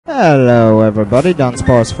Hello everybody,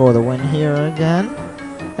 Dunsparce for the win here again.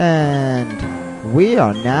 And we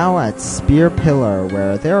are now at Spear Pillar,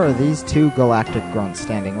 where there are these two galactic grunts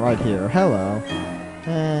standing right here. Hello.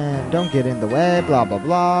 And don't get in the way, blah blah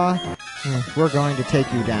blah. We're going to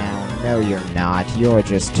take you down. No, you're not. You're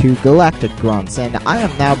just two galactic grunts. And I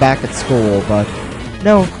am now back at school, but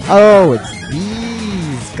no. Oh, it's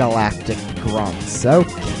these galactic grunts.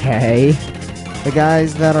 Okay. The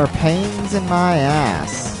guys that are pains in my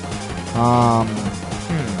ass.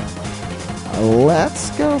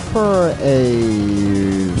 Let's go for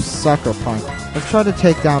a sucker punch. Let's try to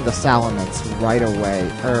take down the Salamence right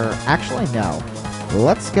away. Actually, no.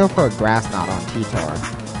 Let's go for a grass knot on Titar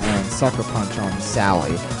and sucker punch on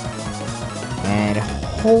Sally. And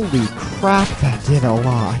holy crap, that did a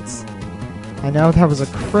lot. I know that was a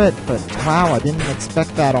crit, but wow, I didn't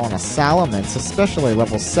expect that on a Salamence, especially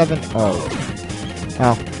level 7. Oh.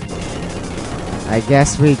 Well, I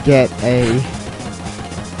guess we get a...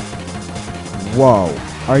 Whoa.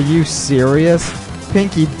 Are you serious?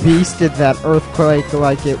 Pinky beasted that earthquake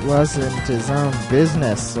like it wasn't his own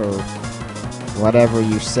business, or whatever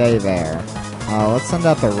you say there. Let's send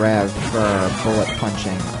out the Rev for bullet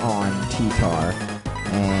punching on Titar.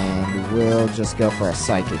 And we'll just go for a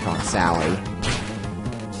Psychic on Sally.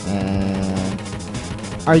 And...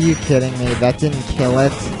 Are you kidding me? That didn't kill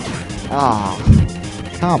it? Oh,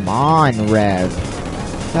 come on, Rev.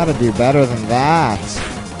 Gotta do better than that.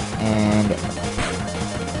 And...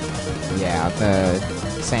 yeah, the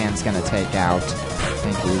sand's gonna take out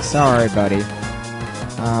Pinky. Sorry, buddy.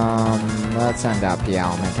 Let's send out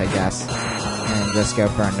P-Element, I guess. And just go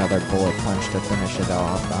for another bullet punch to finish it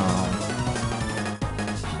off.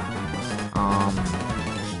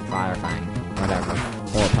 Fire Fang. Whatever.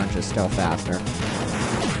 Bullet punch is still faster.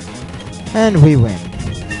 And we win.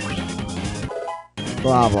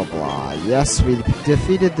 Blah, blah, blah. Yes, we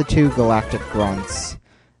defeated the two galactic grunts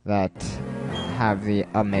that have the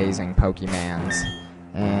amazing Pokemans.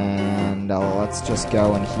 And let's just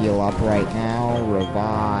go and heal up right now.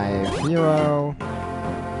 Revive Hero.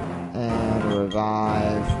 And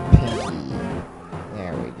revive Pinky.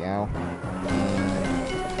 There we go.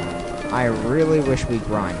 And I really wish we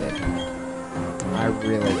grinded. I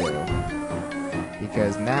really do.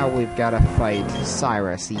 Because now we've got to fight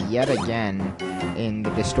Cyrus yet again in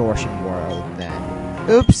the Distortion World then.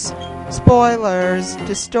 Oops! Spoilers!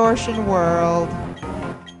 Distortion World!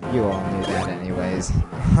 You all knew that anyways.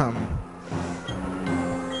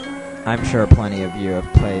 I'm sure plenty of you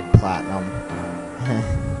have played Platinum.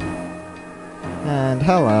 And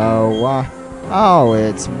hello, oh,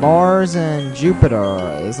 it's Mars and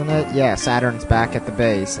Jupiter, isn't it? Yeah, Saturn's back at the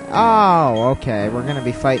base. Oh, okay, we're gonna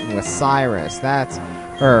be fighting with Cyrus. That's...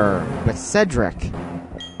 with Cedric.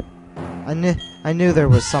 I knew there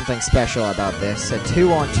was something special about this. A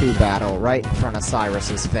 2-on-2 battle right in front of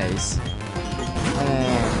Cyrus's face.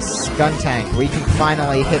 And Skuntank, we can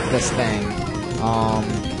finally hit this thing.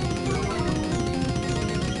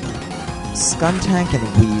 Skuntank and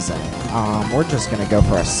Weezing. We're just gonna go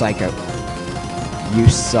for a Psycho. You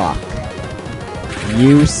suck.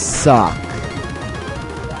 You suck.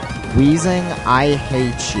 Weezing, I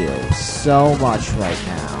hate you so much right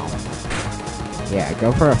now. Yeah,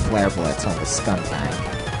 go for a Flare Blitz on the Skuntank.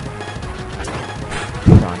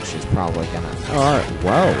 Crunch is probably gonna... Alright,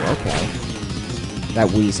 whoa, okay. That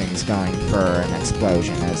Weezing's going for an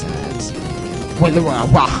explosion, isn't it? Wait,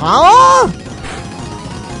 huh?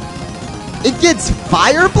 It gets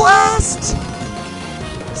Fire Blast?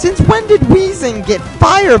 Since when did Weezing get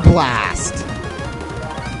Fire Blast?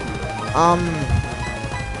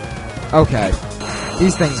 Okay.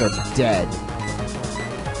 These things are dead.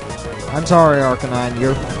 I'm sorry, Arcanine,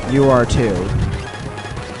 you are too.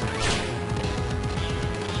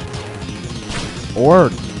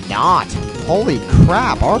 Or not. Holy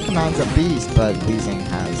crap, Arcanine's a beast, but Weezing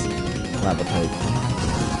has Levitate.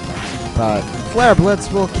 But Flare Blitz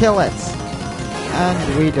will kill it.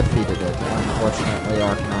 And we defeated it. Unfortunately,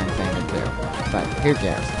 Arcanine fainted too. But who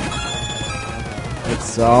cares? It's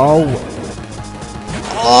so...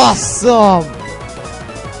 awesome!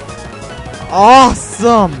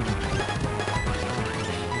 Awesome!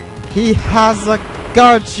 He has a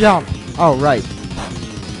guard jump! Oh, right.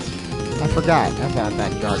 I forgot about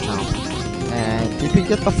that guard jump. And did we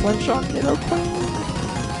get the flinch on Nidoqueen?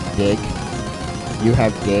 Dig. You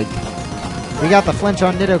have Dig. We got the flinch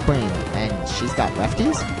on Nidoqueen. And she's got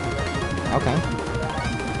lefties? Okay.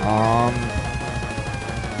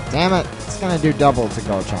 Damn it. It's gonna do double to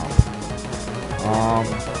Garchomp.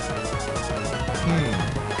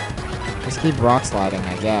 Just keep rock sliding,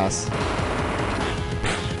 I guess.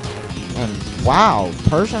 And wow,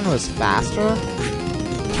 Persian was faster?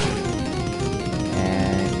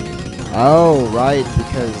 Oh, right,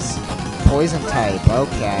 because poison type.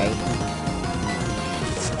 Okay.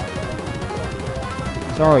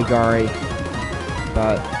 Sorry, Gary.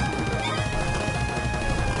 But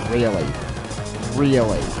really,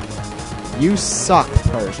 you suck,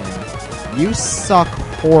 Persian. You suck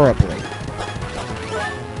horribly.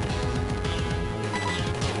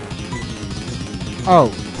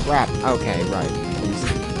 Oh, crap. Okay, right.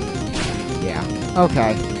 Yeah.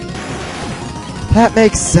 Okay. That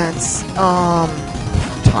makes sense.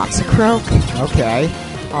 Toxicroak? Okay.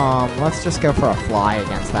 Let's just go for a fly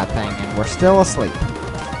against that thing, and we're still asleep.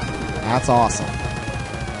 That's awesome.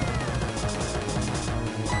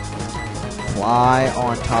 Fly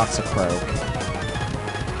on Toxicroak.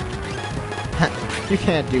 You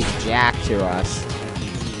can't do jack to us.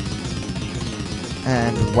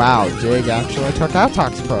 And wow, Dig actually took out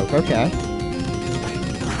Toxicroak. Okay.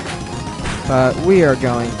 But we are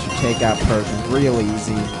going to take out Persian real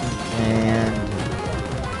easy. And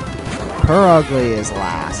Ugly is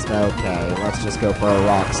last. Okay, let's just go for a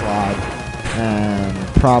Rock Slide. And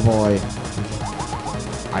probably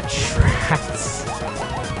a Trax.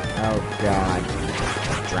 Oh god.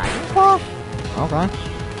 Dragon Claw? Okay.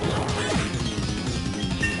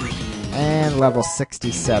 And level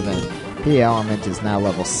 67. The element is now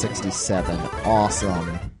level 67.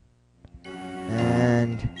 Awesome.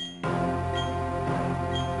 And...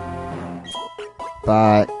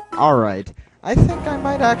 But, alright. I think I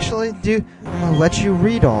might actually I'm gonna let you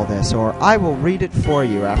read all this, or I will read it for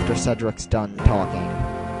you after Cedric's done talking.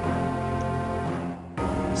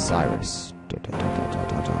 Cyrus.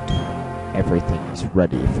 Everything is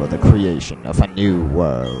ready for the creation of a new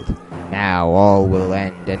world. Now all will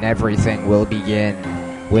end and everything will begin.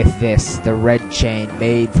 With this, the red chain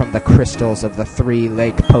made from the crystals of the 3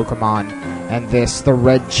 lake Pokemon, and this, the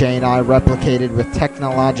red chain I replicated with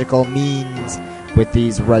technological means. With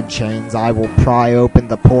these red chains, I will pry open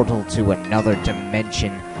the portal to another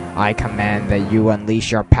dimension. I command that you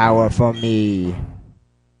unleash your power for me.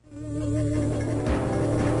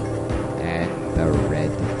 And the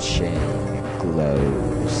red chain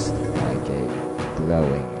glows like a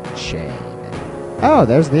glowing chain. Oh,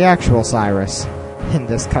 there's the actual Cyrus in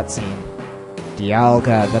this cutscene.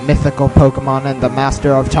 Dialga, the mythical Pokemon and the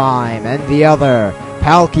Master of Time, and the other,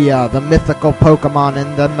 Palkia, the mythical Pokemon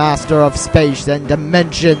and the Master of Space and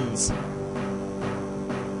Dimensions.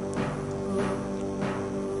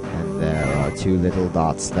 And there are 2 little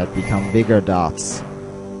dots that become bigger dots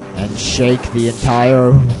and shake the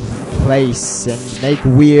entire place and make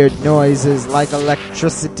weird noises like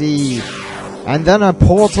electricity. And then a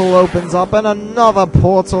portal opens up and another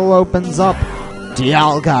portal opens up.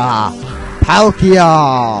 Dialga!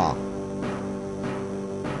 Palkia!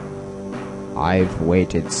 I've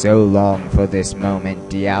waited so long for this moment,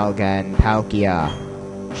 Dialga and Palkia.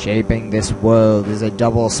 Shaping this world is a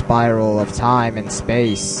double spiral of time and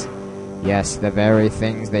space. Yes, the very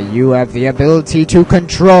things that you have the ability to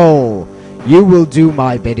control. You will do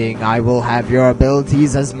my bidding. I will have your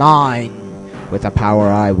abilities as mine. With the power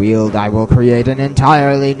I wield, I will create an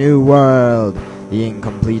entirely new world. The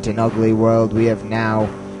incomplete and ugly world we have now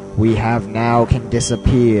can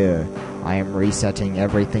disappear. I am resetting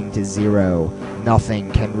everything to 0.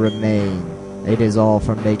 Nothing can remain. It is all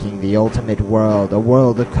for making the ultimate world, a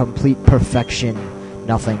world of complete perfection.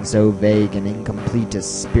 Nothing so vague and incomplete as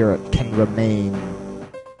spirit can remain.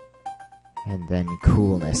 And then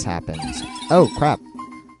coolness happens. Oh, crap.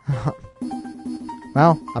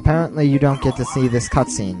 Well, apparently you don't get to see this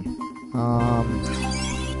cutscene.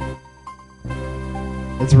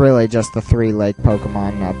 It's really just the 3 lake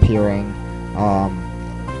Pokemon appearing.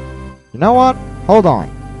 You know what? Hold on.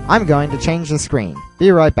 I'm going to change the screen.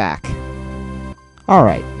 Be right back.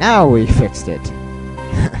 Alright, now we fixed it.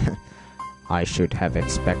 I should have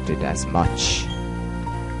expected as much.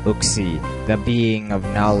 Uxie, the being of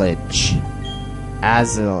knowledge.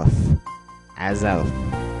 Azlef,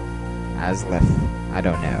 I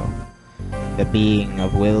don't know. The being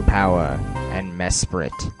of willpower. And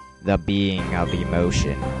Mesprit, the being of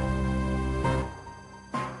emotion.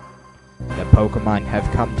 The Pokemon have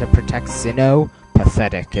come to protect Sinnoh,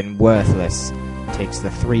 pathetic and worthless. Takes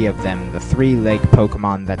the 3 of them, the 3 lake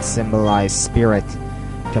Pokemon that symbolize spirit,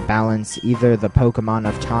 to balance either the Pokemon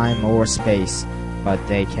of time or space, but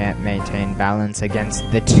they can't maintain balance against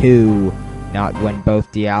the 2. Not when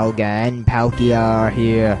both Dialga and Palkia are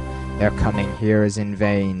here. Their coming here is in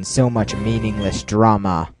vain. So much meaningless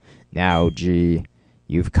drama. Now, G,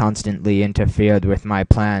 you've constantly interfered with my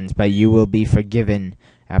plans, but you will be forgiven.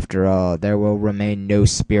 After all, there will remain no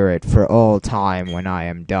spirit for all time when I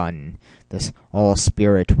am done. All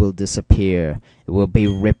spirit will disappear. It will be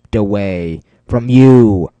ripped away. From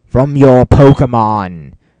you, from your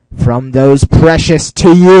Pokemon, from those precious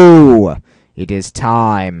to you. It is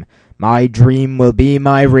time. My dream will be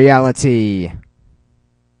my reality.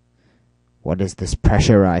 What is this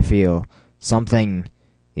pressure I feel? Something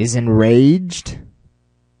is enraged?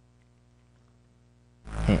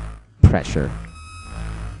 Hint. Pressure.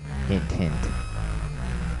 Hint, hint.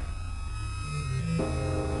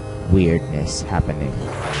 Weirdness happening.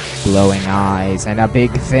 Glowing eyes and a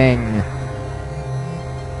big thing.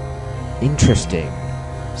 Interesting.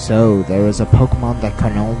 So, there is a Pokemon that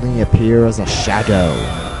can only appear as a shadow.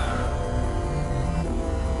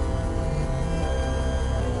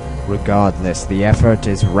 Regardless, the effort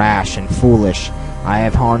is rash and foolish. I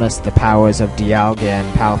have harnessed the powers of Dialga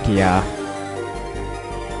and Palkia.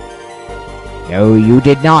 No, you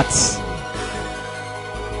did not!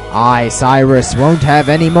 I, Cyrus, won't have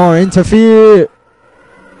any more interfere!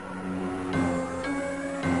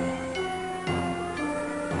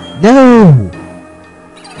 No!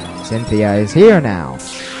 Cynthia is here now.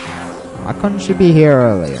 Why couldn't she be here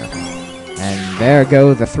earlier? And there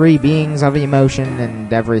go the three beings of emotion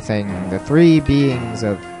and everything. The three beings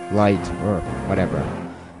of light, or whatever.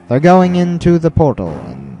 They're going into the portal,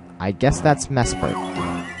 and I guess that's Mesprit.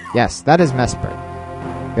 Yes, that is Mesprit.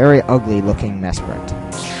 Very ugly looking Mesprit.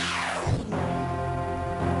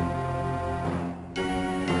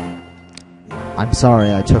 I'm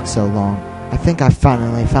sorry I took so long. I think I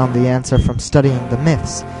finally found the answer from studying the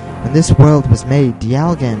myths. When this world was made,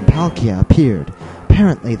 Dialga and Palkia appeared.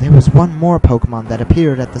 Apparently, there was one more Pokemon that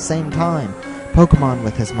appeared at the same time. Pokemon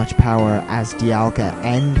with as much power as Dialga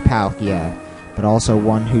and Palkia, but also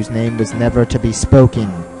one whose name was never to be spoken.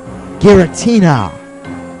 Giratina!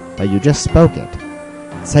 But you just spoke it.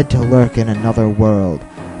 Said to lurk in another world.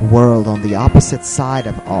 A world on the opposite side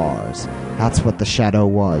of ours. That's what the shadow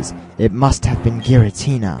was. It must have been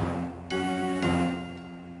Giratina.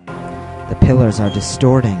 The pillars are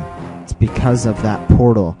distorting. It's because of that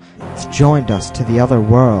portal. It's joined us to the other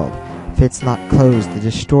world. If it's not closed, the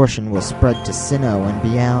distortion will spread to Sinnoh and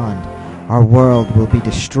beyond. Our world will be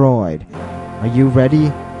destroyed. Are you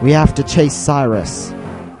ready? We have to chase Cyrus.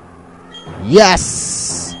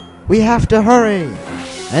 Yes! We have to hurry!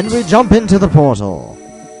 And we jump into the portal.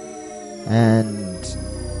 And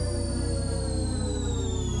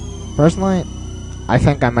personally, I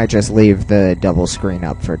think I might just leave the double screen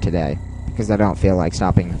up for today, because I don't feel like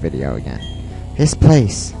stopping the video again. This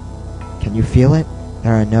place, can you feel it?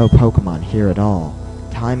 There are no Pokemon here at all.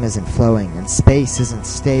 Time isn't flowing, and space isn't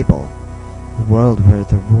stable. A world where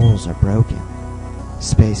the rules are broken.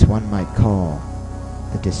 Space one might call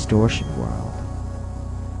the distortion world.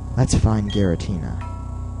 Let's find Giratina.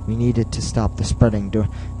 We needed to stop the spreading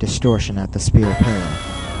distortion at the spear pillar.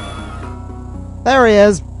 There he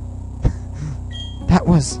is! That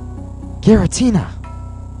was Giratina!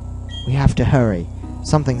 We have to hurry. If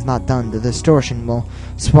something's not done, the distortion will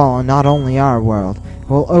swallow not only our world, it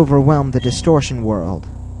will overwhelm the distortion world.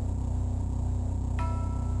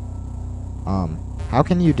 How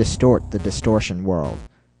can you distort the distortion world?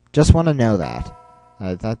 Just want to know that.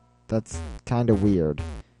 That's kind of weird.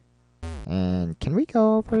 And can we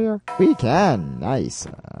go over here? We can! Nice.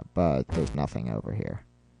 But there's nothing over here.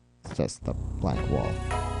 It's just the blank wall.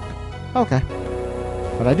 Okay.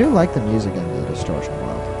 But I do like the music in the distortion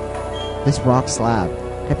world. This rock slab,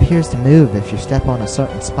 it appears to move if you step on a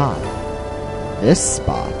certain spot. This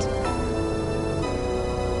spot?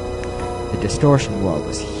 The distortion world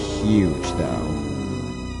is huge, though.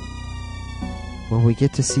 Will we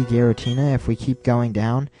get to see Giratina if we keep going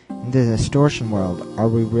down? In the distortion world, are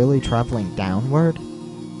we really traveling downward?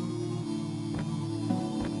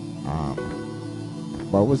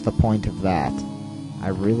 What was the point of that? I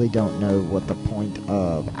really don't know what the point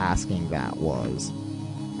of asking that was.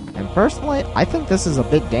 And personally, I think this is a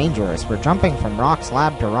bit dangerous. We're jumping from rock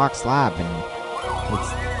slab to rock slab, and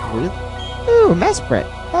it's really... Ooh, Mesprit!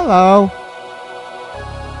 Hello!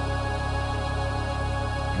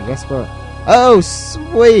 I guess we're... Oh,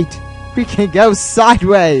 sweet! We can go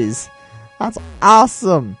sideways! That's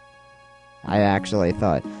awesome! I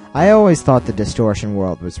always thought the distortion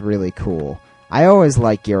world was really cool. I always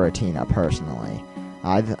liked Giratina, personally.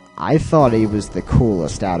 I thought he was the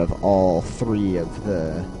coolest out of all three of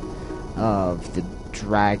the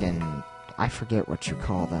dragon... I forget what you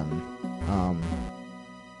call them. I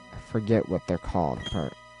forget what they're called,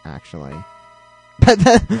 actually. But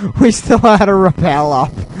then we still had to rappel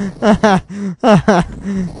up.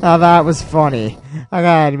 Now that was funny. I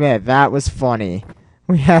gotta admit, that was funny.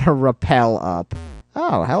 We had to rappel up.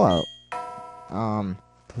 Oh, hello.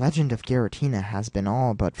 The legend of Giratina has been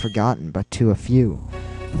all but forgotten, but to a few.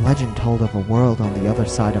 The legend told of a world on the other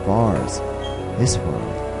side of ours. This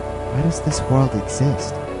world. Why does this world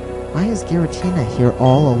exist? Why is Giratina here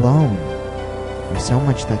all alone? There's so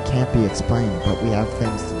much that can't be explained, but we have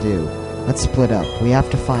things to do. Let's split up. We have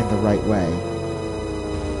to find the right way.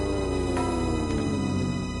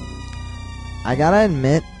 I gotta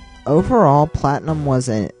admit, overall, Platinum was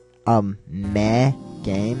a meh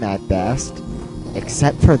game at best,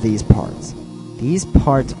 except for these parts. These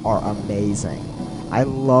parts are amazing. I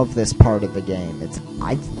love this part of the game.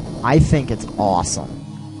 I think it's awesome.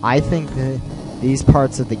 I think that these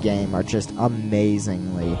parts of the game are just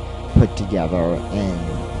amazingly put together, and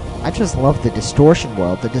I just love the Distortion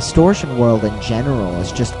World. The Distortion World in general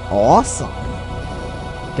is just awesome.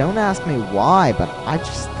 Don't ask me why, but I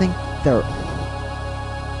just think they're...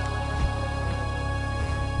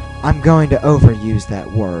 I'm going to overuse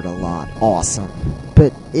that word a lot, awesome.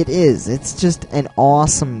 But it is. It's just an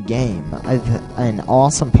awesome game. An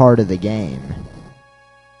awesome part of the game.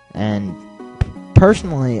 And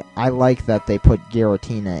personally, I like that they put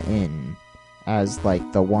Giratina in as,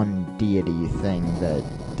 like, the one deity thing that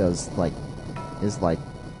does, like, is, like,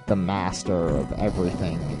 the master of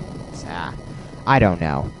everything. I don't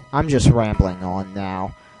know. I'm just rambling on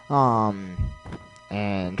now.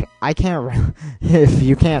 And I can't, if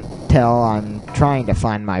you can't tell, I'm trying to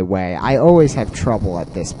find my way. I always have trouble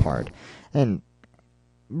at this part. And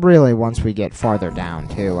really, once we get farther down,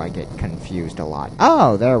 too, I get confused a lot.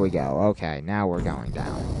 Oh, there we go. Okay, now we're going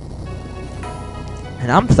down. And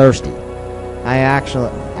I'm thirsty. I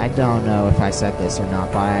don't know if I said this or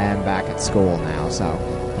not, but I am back at school now, so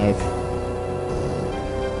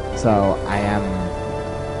I am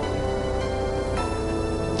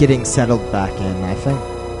getting settled back in. I think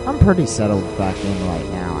I'm pretty settled back in right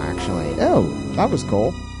now, actually. Oh, that was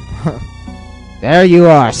cool. There you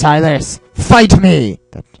are, Silas! Fight me!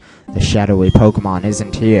 The shadowy Pokemon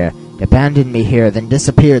isn't here. It abandoned me here, then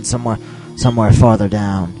disappeared somewhere farther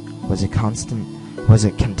down. Was it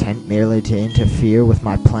content merely to interfere with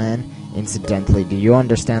my plan? Incidentally, do you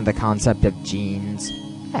understand the concept of genes?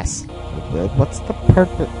 Yes. What's the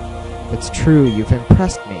purpose? It's true, you've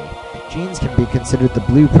impressed me. Genes can be considered the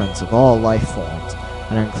blueprints of all life forms,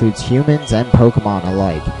 and includes humans and Pokemon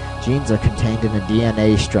alike. Genes are contained in a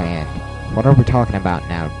DNA strand. What are we talking about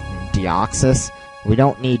now? Deoxys? We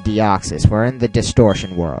don't need Deoxys. We're in the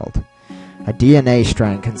Distortion World. A DNA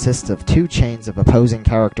strand consists of two chains of opposing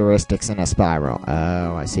characteristics in a spiral.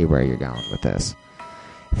 Oh, I see where you're going with this.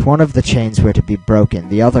 If one of the chains were to be broken,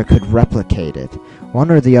 the other could replicate it.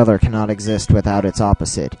 One or the other cannot exist without its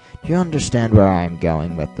opposite. Do you understand where I am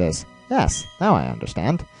going with this? Yes, now I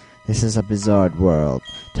understand. This is a bizarre world.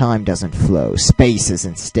 Time doesn't flow. Space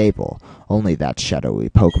isn't stable. Only that shadowy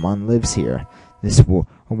Pokemon lives here. This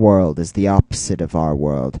world is the opposite of our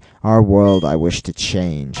world. Our world I wish to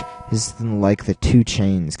change. This is like the two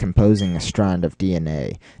chains composing a strand of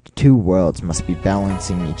DNA. The two worlds must be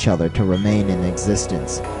balancing each other to remain in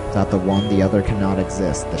existence. Without the one, the other cannot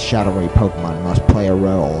exist. The shadowy Pokemon must play a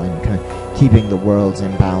role in keeping the worlds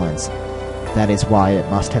in balance. That is why it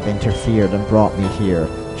must have interfered and brought me here.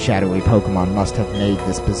 Shadowy Pokemon must have made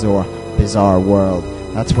this bizarre world.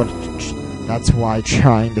 That's why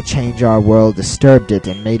trying to change our world disturbed it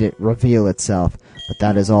and made it reveal itself. But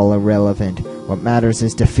that is all irrelevant. What matters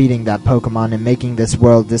is defeating that Pokemon and making this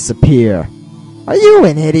world disappear. Are you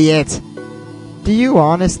an idiot? Do you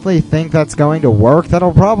honestly think that's going to work?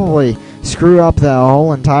 That'll probably screw up the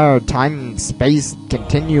whole entire time and space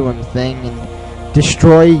continuum thing and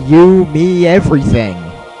destroy you, me, everything.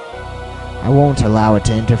 I won't allow it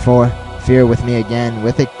to interfere with me again.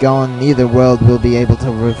 With it gone, neither world will be able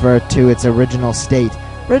to revert to its original state.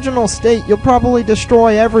 Original state? You'll probably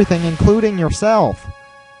destroy everything, including yourself.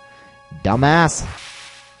 Dumbass.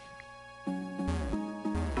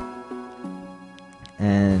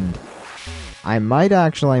 And I might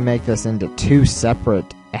actually make this into 2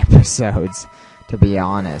 separate episodes, to be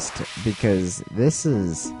honest, because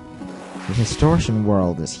the Distortion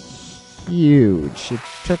World is huge. It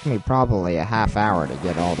took me probably a half hour to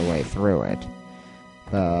get all the way through it.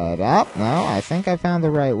 But, no, I think I found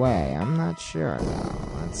the right way. I'm not sure, though.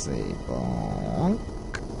 Let's see. Bonk.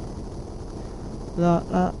 La,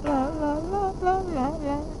 la, la, la, la, la, la,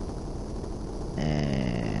 la.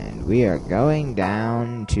 And we are going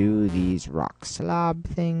down to these rock slab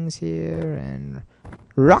things here, and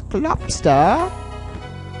rock lobster.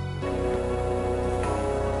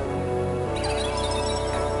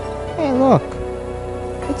 Hey, look!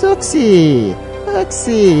 It's Uxie!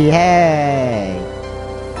 Uxie, hey!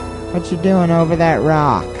 What you doing over that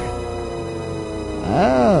rock?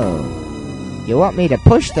 Oh, you want me to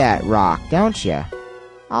push that rock, don't you?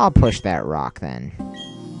 I'll push that rock, then.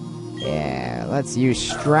 Yeah, let's use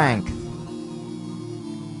strength.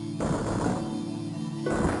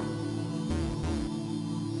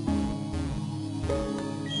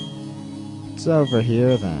 What's over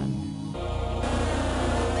here then?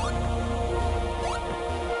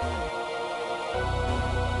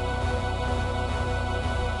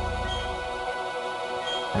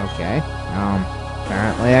 Okay.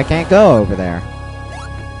 Apparently I can't go over there.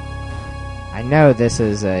 I know this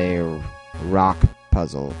is a rock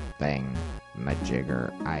puzzle thing,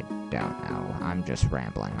 majigger. I don't know. I'm just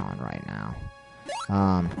rambling on right now.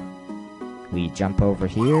 We jump over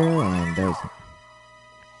here, and there's...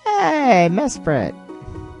 Hey, Mesprit!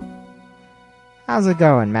 How's it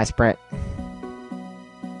going, Mesprit?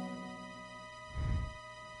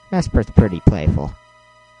 Mesprit's pretty playful.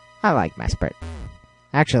 I like Mesprit.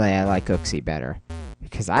 Actually, I like Uxie better,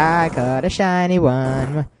 because I caught a shiny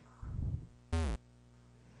one.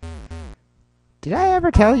 Did I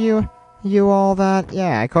ever tell you all that?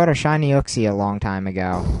 Yeah, I caught a shiny Uxie a long time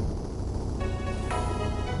ago.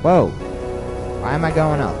 Whoa. Why am I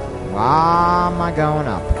going up? Why am I going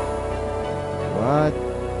up?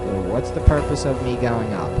 What's the purpose of me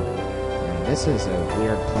going up? And this is a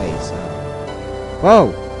weird place.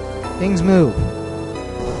 Whoa! Things move.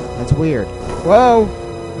 That's weird. Whoa!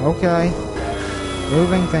 Okay.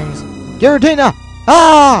 Moving things. Giratina!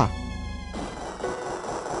 Ah!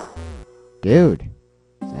 Dude,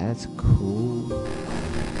 that's cool.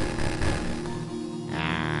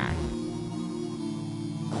 Ah.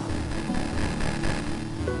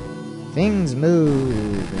 Things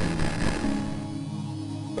move.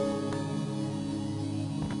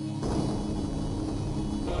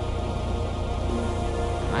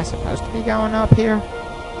 Am I supposed to be going up here?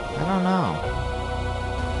 I don't know.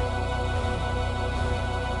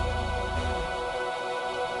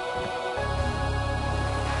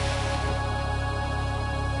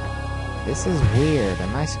 This is weird.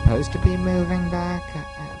 Am I supposed to be moving back?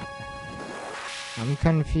 I'm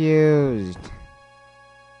confused.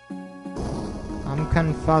 I'm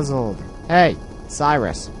confuzzled. Hey,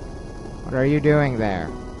 Cyrus. What are you doing there?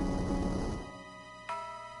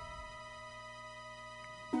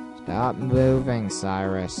 Stop moving,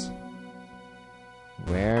 Cyrus.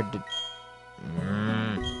 Where did...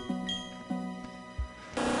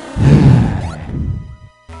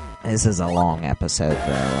 This is a long episode,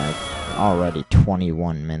 though. Like, already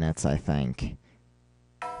 21 minutes, I think.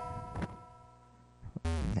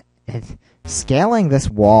 Scaling this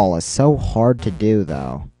wall is so hard to do,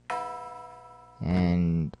 though.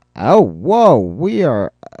 And... Oh, whoa! We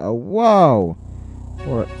are... whoa!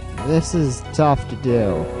 This is tough to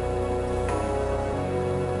do.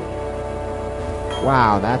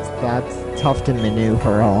 Wow, that's tough to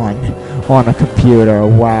maneuver on a computer.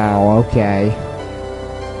 Wow, okay.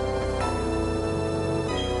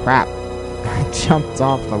 Crap. I jumped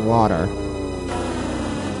off the water.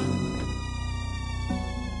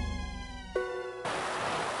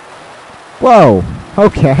 Whoa!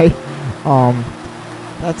 Okay.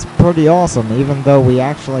 That's pretty awesome, even though we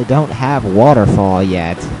actually don't have waterfall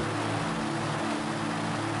yet.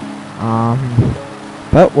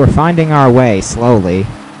 But we're finding our way, slowly.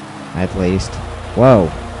 At least. Whoa.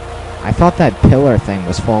 I thought that pillar thing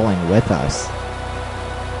was falling with us.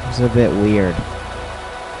 It was a bit weird.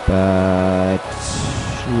 But...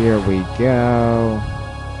 here we go.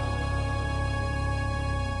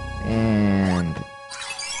 And...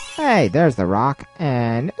 hey, there's the rock.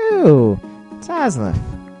 And... ooh! It's Aslif.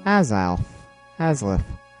 Aslif.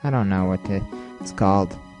 I don't know what it's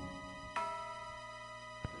called.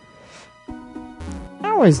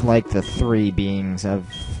 I always like the three beings of...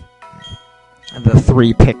 the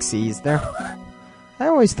three pixies. I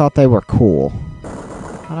always thought they were cool.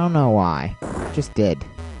 I don't know why. Just did.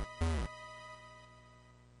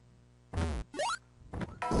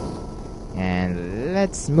 And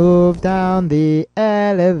let's move down the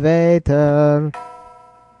elevator.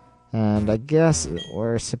 And I guess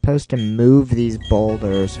we're supposed to move these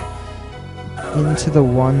boulders into the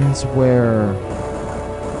ones where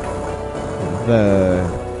the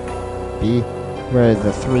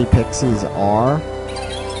three pixies are.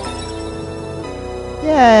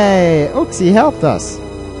 Yay! Uxie helped us!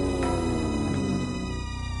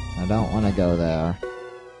 I don't want to go there.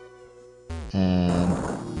 And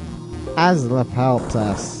Aslif helped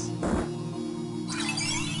us.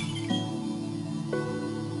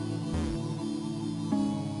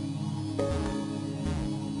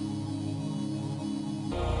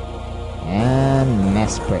 And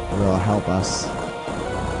Mesprit will help us.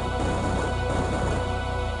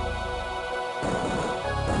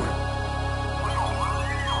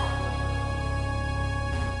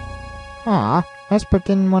 Aw, Mesprit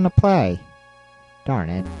didn't want to play. Darn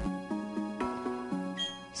it.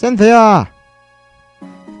 Cynthia!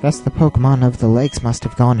 Guess the Pokemon of the lakes must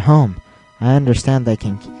have gone home. I understand they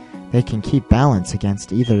can they can keep balance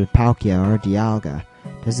against either Palkia or Dialga.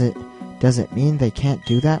 Does it mean they can't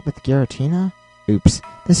do that with Giratina? Oops,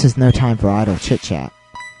 this is no time for idle chit-chat.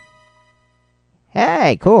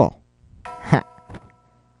 Hey, cool.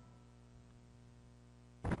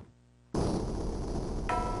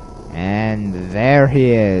 And there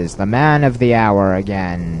he is, the man of the hour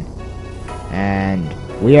again. And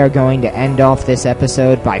we are going to end off this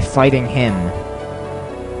episode by fighting him.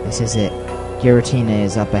 This is it. Giratina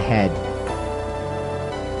is up ahead.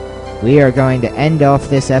 We are going to end off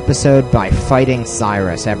this episode by fighting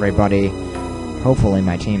Cyrus, everybody. Hopefully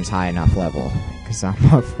my team's high enough level, because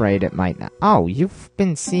I'm afraid it might not. Oh, you've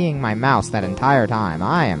been seeing my mouse that entire time.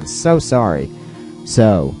 I am so sorry.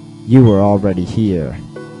 So, you were already here.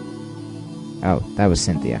 Oh, that was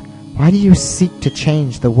Cynthia. Why do you seek to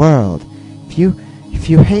change the world? If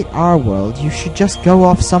you hate our world, you should just go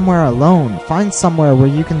off somewhere alone. Find somewhere where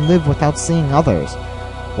you can live without seeing others.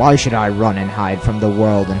 Why should I run and hide from the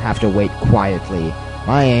world and have to wait quietly?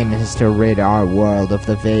 My aim is to rid our world of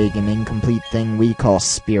the vague and incomplete thing we call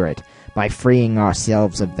spirit. By freeing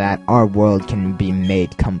ourselves of that, our world can be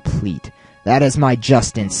made complete. That is my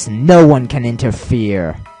justice. No one can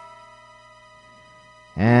interfere.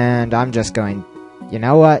 And I'm just going... You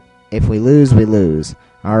know what? If we lose, we lose.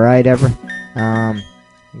 Alright,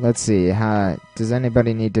 let's see. Does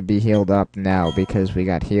anybody need to be healed up? No, because we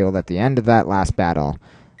got healed at the end of that last battle.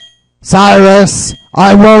 Cyrus!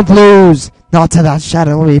 I won't lose! Not to that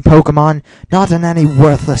shadowy Pokemon! Not in any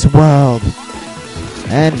worthless world!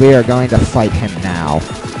 And we are going to fight him now.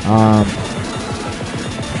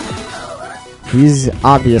 He's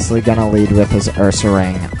obviously gonna lead with his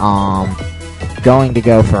Ursaring. Going to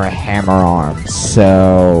go for a Hammer Arm,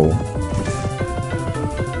 so...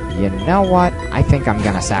 You know what? I think I'm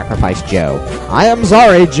gonna sacrifice Joe. I am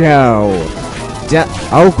sorry, Joe!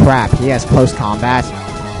 Oh crap, he has close combat.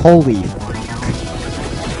 Holy fuck.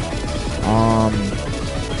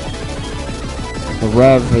 The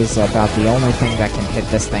Rev is about the only thing that can hit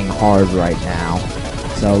this thing hard right now.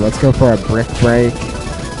 So let's go for a Brick Break.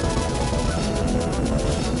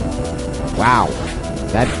 Wow.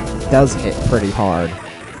 That does hit pretty hard.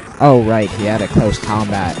 Oh right, he had a close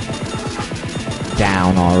combat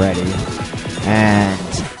down already. And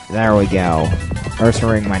there we go.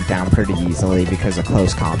 Ursaring went down pretty easily because of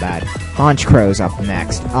close combat. Honchcrow's up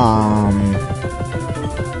next.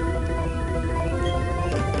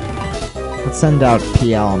 Let's send out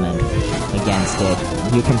P-Element against it.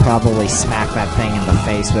 You can probably smack that thing in the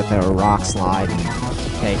face with a Rock Slide and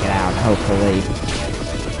take it out, hopefully.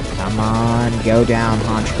 Come on, go down,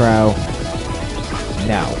 Honchcrow.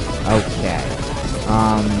 No. Okay.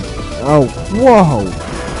 Oh, whoa!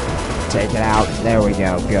 Take it out. There we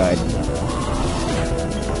go. Good.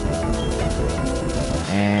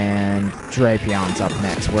 And Drapion's up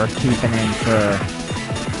next. We're keeping in for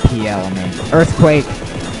P-Element. Earthquake!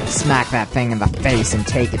 Smack that thing in the face and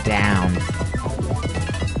take it down.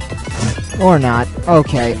 Or not.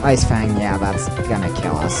 Okay, Ice Fang, yeah, that's gonna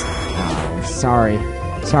kill us. Oh, sorry.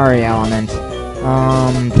 Sorry, Element.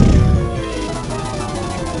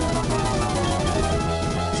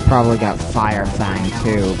 It's probably got Fire Fang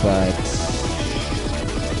too, but...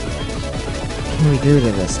 what can we do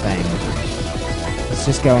to this thing? Let's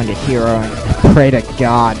just go into Hero and pray to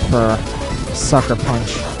God for Sucker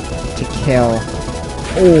Punch to kill.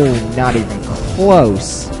 Oh, not even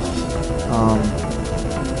close.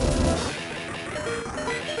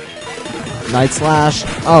 Night Slash.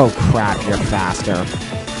 Oh crap, you're faster.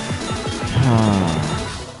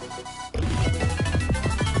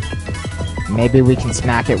 Maybe we can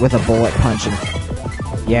smack it with a Bullet Punch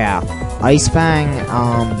and... yeah. Ice Fang,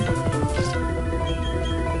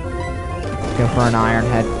 go for an Iron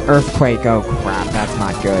Head. Earthquake, oh crap, that's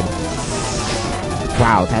not good.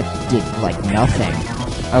 Wow, that did, like, nothing.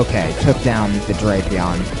 Okay, took down the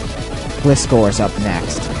Drapion. Gliscor's up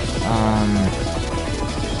next.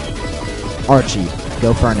 Archie,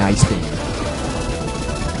 go for an Ice Beam.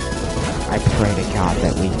 I pray to God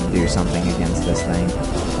that we can do something against this thing.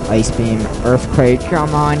 Ice Beam, Earthquake,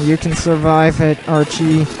 come on, you can survive it,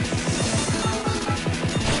 Archie.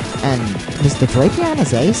 And is the Drapion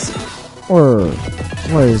his ace? Or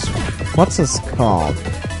was... what's this called?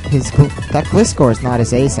 That Gliscor is not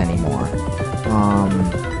his ace anymore.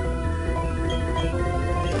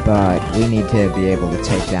 But we need to be able to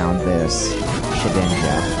take down this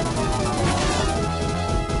Shedinja.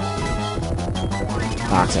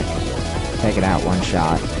 Toxic. Take it out, one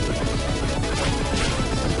shot.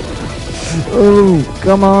 Ooh,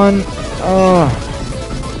 come on! Oh!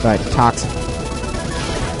 But Toxic.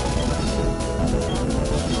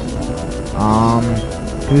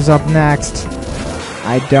 Who's up next?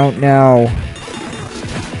 I don't know.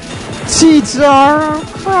 T-Tar!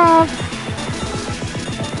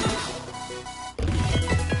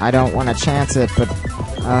 I don't want to chance it, but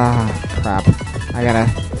crap. I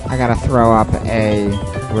gotta throw up a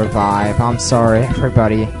revive. I'm sorry,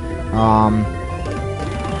 everybody.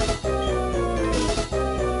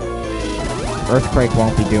 Earthquake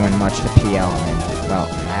won't be doing much to P element, well,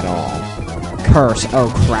 at all. Curse,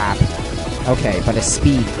 oh crap. Okay, but his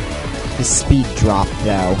speed dropped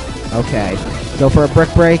though. Okay, go for a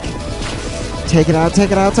brick break. Take it out,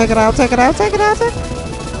 take it out, take it out, take it out, take it out, take it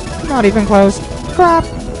out. Not even close. Crap.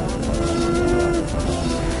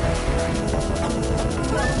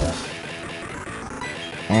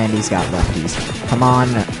 And he's got lefties. Come on,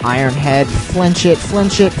 Iron Head. Flinch it,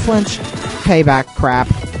 flinch it, flinch. Payback, crap.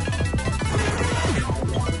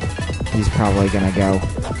 He's probably gonna go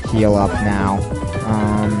heal up now.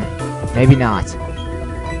 Maybe not.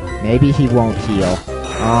 Maybe he won't heal.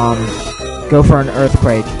 Go for an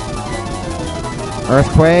Earthquake.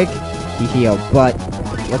 Earthquake? He healed, but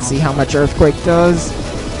let's see how much Earthquake does.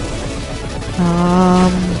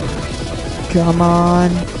 Come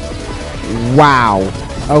on. Wow.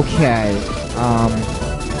 Okay.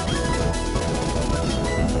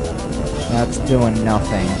 That's doing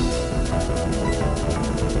nothing.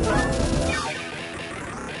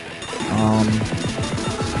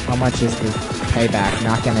 How much is the payback?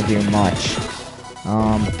 Not gonna do much.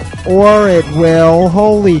 Or it will.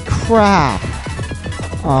 Holy crap.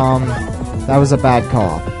 That was a bad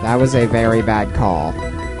call. That was a very bad call.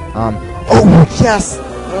 Oh, yes!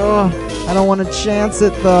 I don't want to chance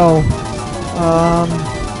it, though.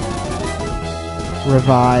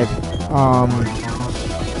 Revive.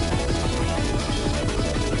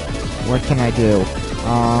 What can I do?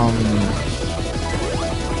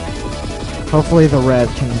 Hopefully the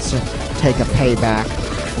Rev can take a payback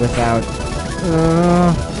without...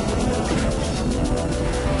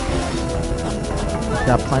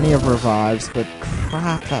 Got plenty of revives, but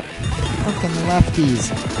crap, that fucking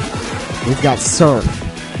lefties. We've got Surf.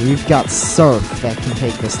 We've got Surf that can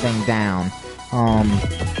take this thing down.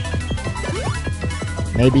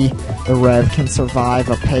 Maybe the Rev can survive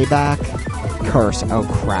a payback? Curse. Oh,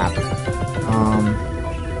 crap.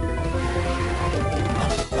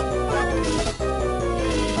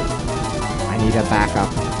 I need a backup.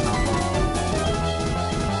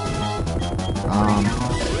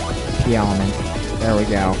 P-element. There we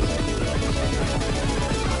go.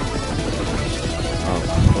 Oh,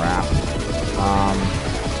 crap.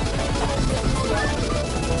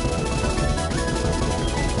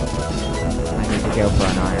 I need to go for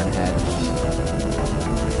an Iron Head.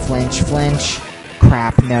 Flinch, flinch.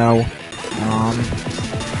 Crap, no.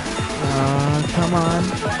 Come on.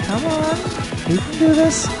 Come on. We can do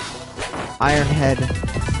this. Iron Head.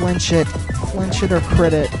 Flinch it. Flinch it or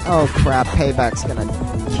crit it. Oh, crap. Payback's gonna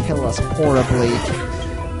kill us horribly.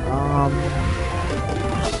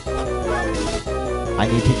 I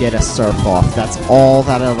need to get a Surf off. That's all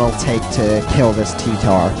that it'll take to kill this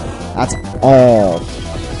T-Tar. That's all.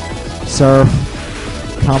 Surf.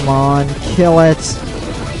 Come on. Kill it.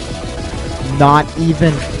 Not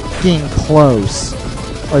even fucking close.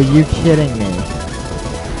 Are you kidding me?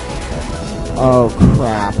 Oh,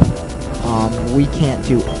 crap. We can't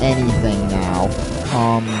do anything now.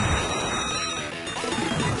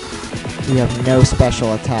 We have no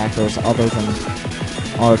special attackers other than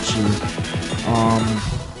Archie.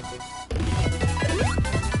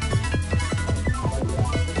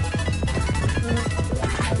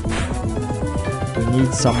 We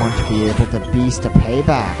need someone to be able to beast a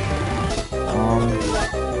payback.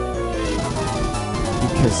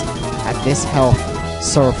 Because at this health,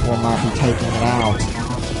 Surf will not be taking it out.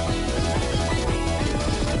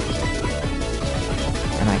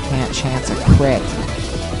 And I can't chance a crit.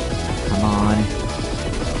 Come on.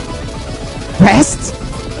 Rest!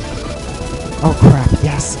 Oh crap,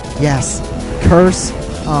 yes, yes. Curse,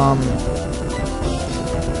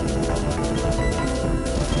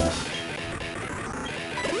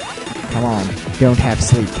 Come on, don't have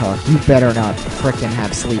Sleep Talk. You better not frickin'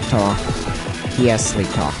 have Sleep Talk. He has Sleep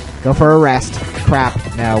Talk. Go for a rest. Crap,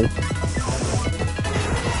 no.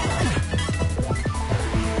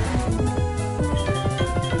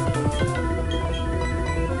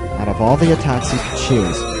 Out of all the attacks you could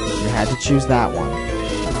choose, you had to choose that one.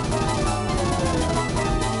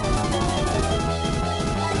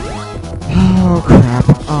 Oh, crap.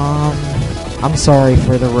 I'm sorry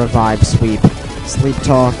for the revive sweep. Sleep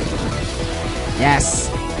Talk. Yes!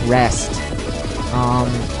 Rest.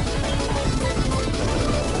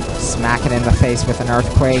 Smack it in the face with an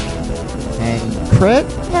Earthquake. And crit?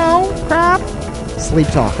 No, crap. Sleep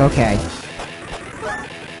Talk, okay.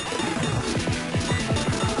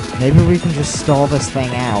 Maybe we can just stall this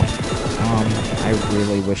thing out. I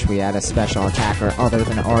really wish we had a special attacker other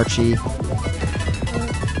than Archie.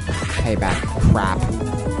 Payback crap.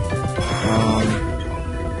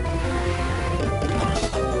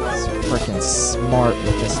 It's freaking smart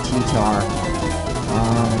with this T-Tar.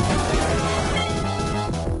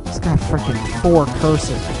 It's got freaking 4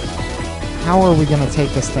 curses. How are we gonna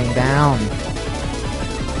take this thing down?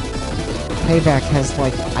 Payback has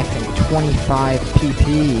like, I think, 25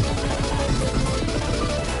 PP.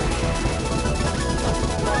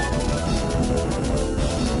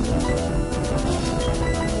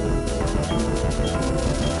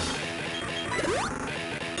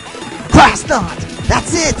 Grass knot!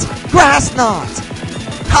 That's it! Grass knot!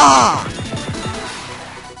 Ha!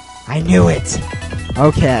 I knew it!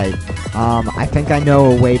 Okay. I think I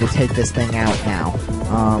know a way to take this thing out now.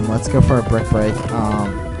 Let's go for a brick break.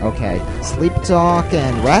 Okay. Sleep talk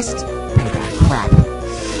and rest? Payback crap.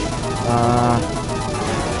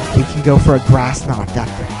 We can go for a grass knot.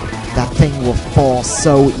 That thing will fall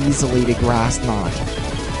so easily to grass knot.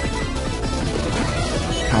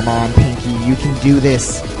 Come on, Pinky, you can do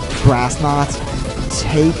this. Grass knot.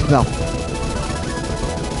 Take the...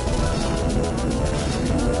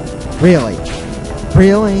 Really?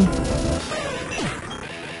 Really?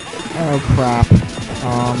 Oh, crap.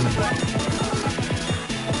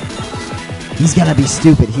 He's gonna be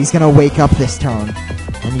stupid. He's gonna wake up this turn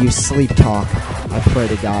and use sleep talk. I pray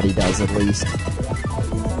to God he does, at least.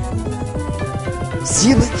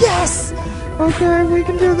 Seal it! Yes! Okay, we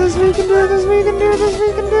can do this, we can do this, we can do this,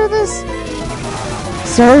 we can do this!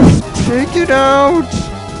 Surf, take it out!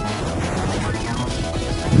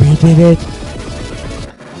 We did it!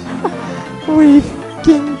 We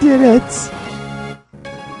fucking did it!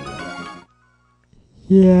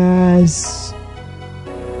 Yes!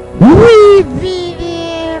 We beat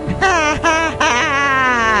him! Ha ha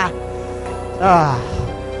ha! Ah.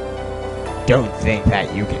 Don't think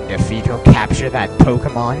that you can defeat or capture that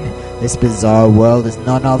Pokemon. This bizarre world is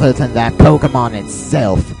none other than that Pokemon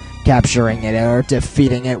itself. Capturing it or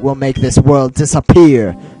defeating it will make this world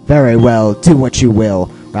disappear. Very well, do what you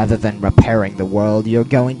will. Rather than repairing the world, you're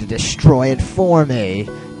going to destroy it for me.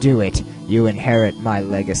 Do it. You inherit my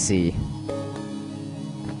legacy.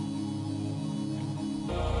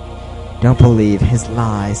 Don't believe his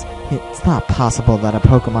lies. It's not possible that a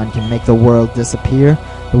Pokemon can make the world disappear.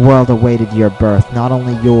 The world awaited your birth, not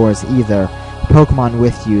only yours either. Pokemon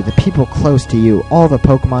with you, the people close to you, all the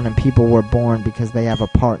Pokemon and people were born because they have a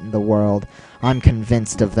part in the world. I'm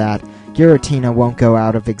convinced of that. Giratina won't go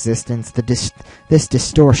out of existence. This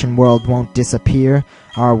distortion world won't disappear.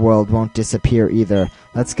 Our world won't disappear either.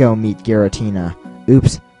 Let's go meet Giratina.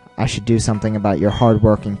 Oops, I should do something about your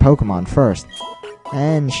hard-working Pokemon first.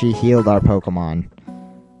 And she healed our Pokemon.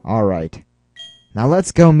 Alright. Now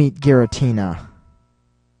let's go meet Giratina.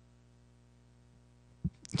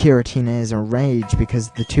 Giratina is enraged because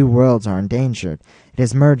the two worlds are endangered. It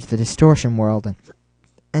has merged the distortion world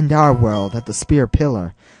and our world at the Spear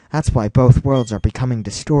Pillar. That's why both worlds are becoming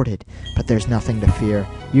distorted. But there's nothing to fear.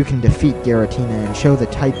 You can defeat Giratina and show the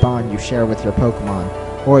tight bond you share with your Pokemon.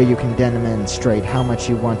 Or you can demonstrate how much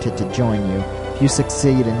you want it to join you. If you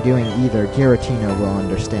succeed in doing either, Giratina will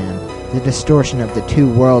understand. The distortion of the two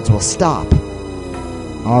worlds will stop.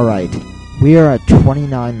 Alright. We are at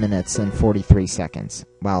 29 minutes and 43 seconds.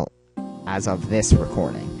 Well, as of this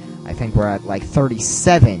recording. I think we're at like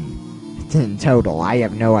 37 in total. I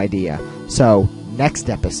have no idea. So, next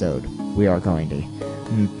episode, we are going to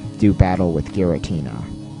do battle with Giratina.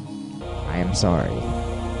 I am sorry.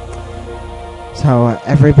 So,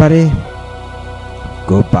 everybody,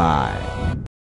 goodbye.